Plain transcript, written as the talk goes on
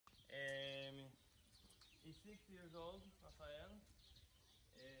6 years old, Refael.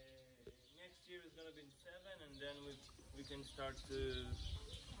 Next year is gonna be 7, and then we can start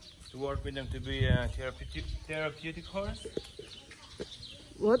to work with them to be a therapeutic horse.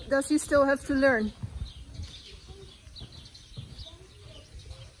 What does he still have to learn?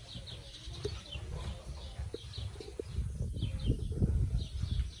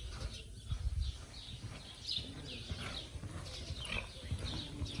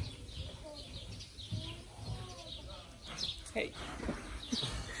 Hey.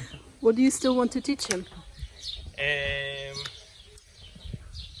 What do you still want to teach him?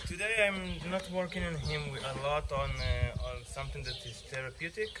 Today I'm not working on him a lot on something that is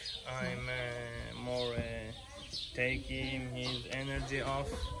therapeutic. I'm more taking his energy off,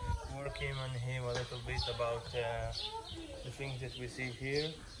 working on him a little bit about the things that we see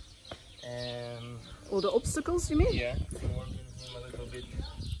here. All the obstacles, you mean? Yeah, working him a little bit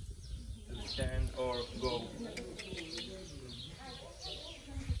to stand or go.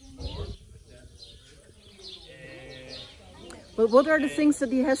 But what are the things that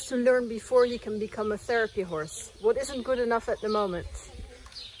he has to learn before he can become a therapy horse? What isn't good enough at the moment?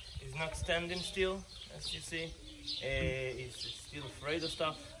 He's not standing still, as you see. He's still afraid of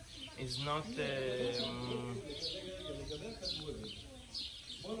stuff. He's not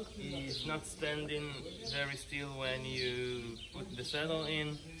standing very still when you put the saddle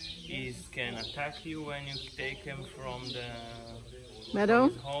in. He can attack you when you take him from the Meadow?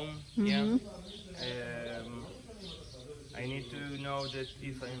 from his home. Mm-hmm. Yeah. I need to know that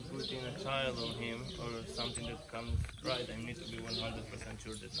if I'm putting a child on him or something that comes right, I need to be 100%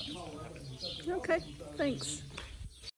 sure that nothing's going to happen. Okay, thanks.